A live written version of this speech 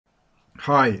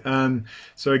Hi,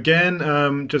 so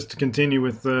again, just to continue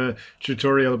with the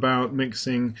tutorial about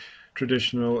mixing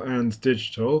traditional and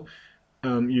digital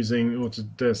using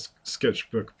Autodesk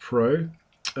Sketchbook Pro.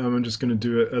 I'm just going to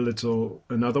do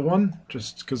another one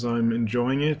just because I'm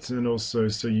enjoying it and also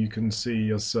so you can see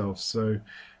yourself. So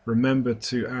remember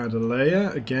to add a layer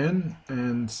again,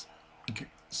 and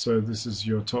so this is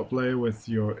your top layer with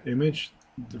your image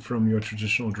from your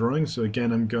traditional drawing. So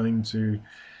again, I'm going to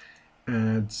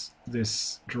add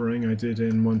this drawing I did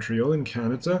in Montreal in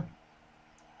Canada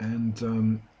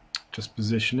and just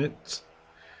position it.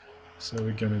 So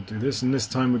we're going to do this, and this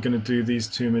time we're going to do these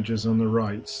two images on the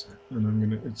right,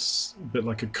 and it's a bit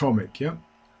like a comic, yeah?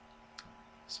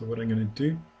 So what I'm going to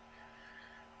do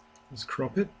is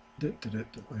crop it,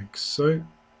 like so.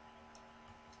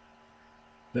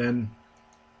 Then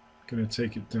I'm going to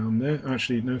take it down there.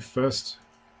 Actually, no, first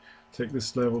take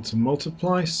this level to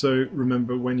multiply. So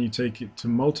remember, when you take it to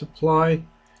multiply,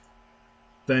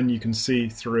 then you can see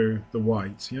through the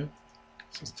white, yeah?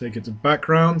 So let's take it to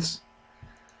background.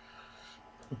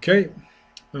 Okay,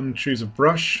 and choose a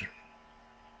brush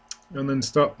and then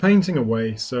start painting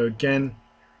away. So again,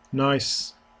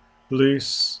 nice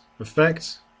loose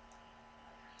effect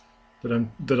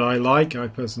that I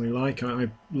personally like. I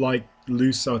like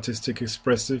loose artistic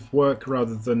expressive work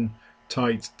rather than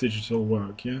tight digital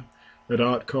work, yeah? At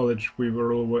art college we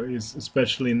were always,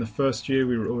 especially in the first year,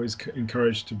 we were always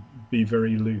encouraged to be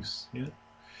very loose, yeah?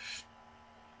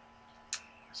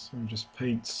 So just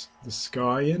paint the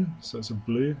sky in, so it's a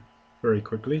blue, very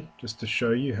quickly, just to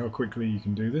show you how quickly you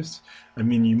can do this. I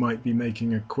mean, you might be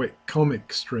making a quick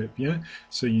comic strip, yeah?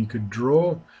 So you could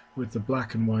draw with the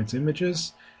black and white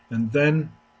images and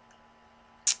then,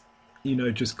 you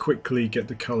know, just quickly get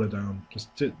the color down, just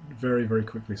very, very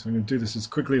quickly. So I'm going to do this as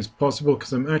quickly as possible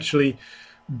because I'm actually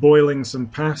boiling some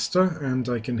pasta and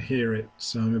I can hear it,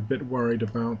 so I'm a bit worried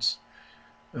about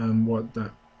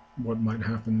what might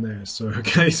happen there. So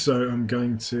okay, so I'm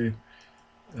going to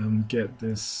get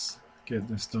this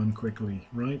done quickly,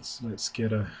 right? So let's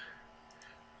get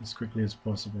as quickly as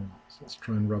possible. So let's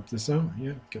try and rub this out.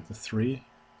 Yeah, get the 3.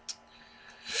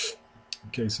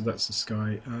 Okay, so that's the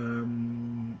sky.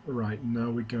 Right,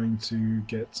 now we're going to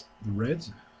get the red.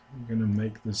 I'm going to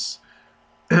make this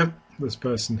this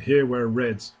person here wear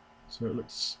red, so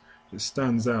it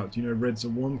stands out. You know, red's a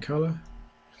warm color.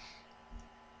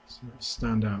 So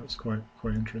stand out. It's quite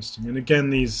interesting. And again,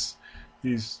 these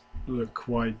look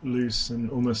quite loose and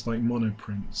almost like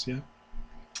monoprints, yeah.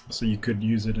 So you could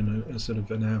use it in a sort of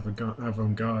an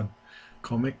avant-garde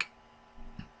comic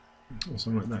or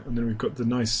something like that. And then we've got the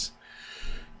nice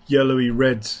yellowy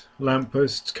red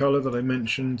lamppost color that I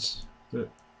mentioned that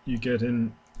you get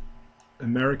in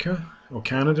America or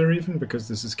Canada even, because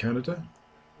this is Canada,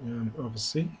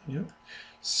 obviously, yeah.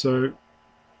 So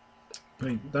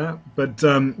paint that, but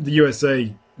the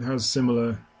USA has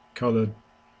similar colored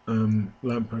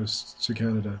lampposts to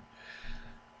Canada.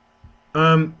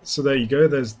 So there you go,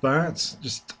 there's that.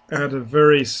 Just add a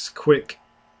very quick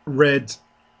red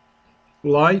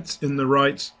light in the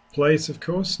right place, of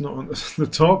course, not on the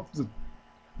top,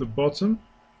 the bottom.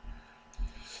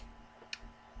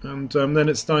 And then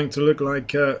it's starting to look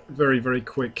like a very, very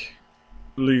quick,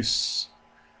 loose,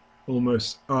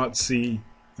 almost artsy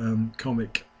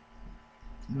comic.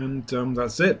 And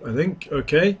that's it, I think.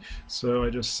 Okay, so I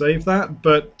just saved that,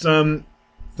 but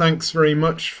thanks very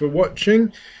much for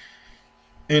watching,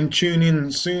 and tune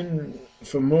in soon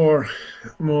for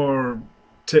more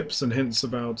tips and hints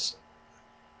about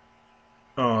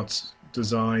art,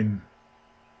 design,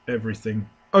 everything.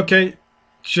 Okay,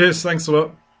 cheers, thanks a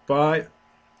lot, bye.